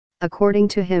According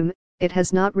to him, it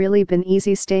has not really been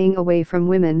easy staying away from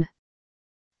women.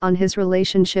 On his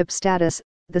relationship status,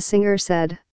 the singer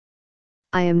said,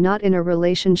 "I am not in a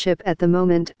relationship at the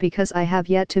moment because I have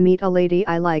yet to meet a lady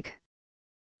I like.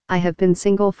 I have been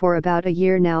single for about a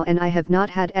year now and I have not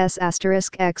had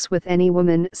 *x with any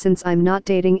woman since I'm not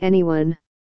dating anyone.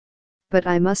 But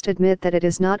I must admit that it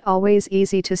is not always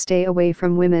easy to stay away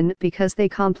from women because they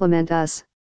compliment us.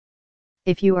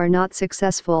 If you are not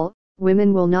successful,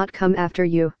 women will not come after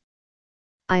you.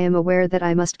 I am aware that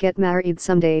I must get married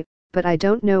someday, but I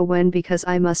don't know when because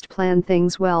I must plan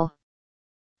things well.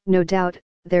 No doubt,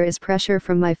 there is pressure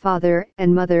from my father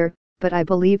and mother, but I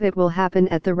believe it will happen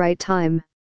at the right time.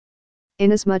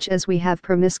 Inasmuch as we have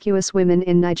promiscuous women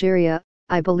in Nigeria,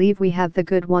 I believe we have the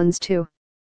good ones too.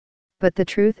 But the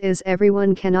truth is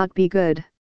everyone cannot be good.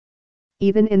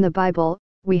 Even in the Bible,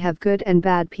 we have good and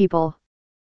bad people.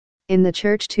 In the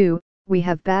church too, we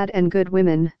have bad and good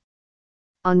women."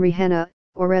 On Rihanna,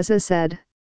 Orezi said,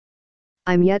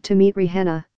 "I'm yet to meet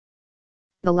Rihanna.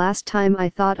 The last time I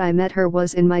thought I met her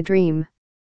was in my dream.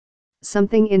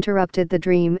 Something interrupted the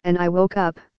dream and I woke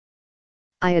up.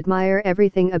 I admire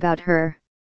everything about her.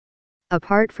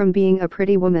 Apart from being a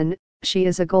pretty woman, she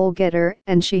is a goal-getter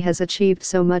and she has achieved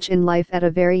so much in life at a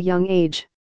very young age.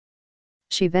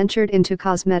 She ventured into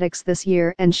cosmetics this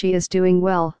year and she is doing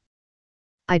well.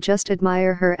 I just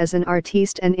admire her as an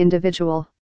artiste and individual."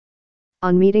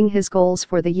 On meeting his goals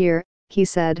for the year, he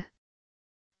said,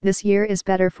 "This year is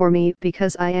better for me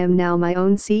because I am now my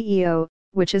own CEO,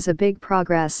 which is a big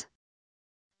progress.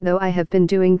 Though I have been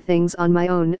doing things on my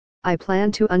own, I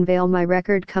plan to unveil my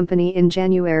record company in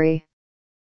January.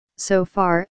 So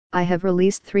far, I have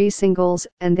released 3 singles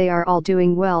and they are all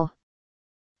doing well.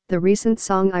 The recent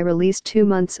song I released 2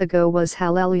 months ago was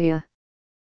Hallelujah.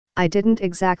 I didn't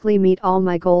exactly meet all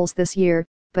my goals this year,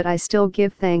 but I still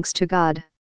give thanks to God.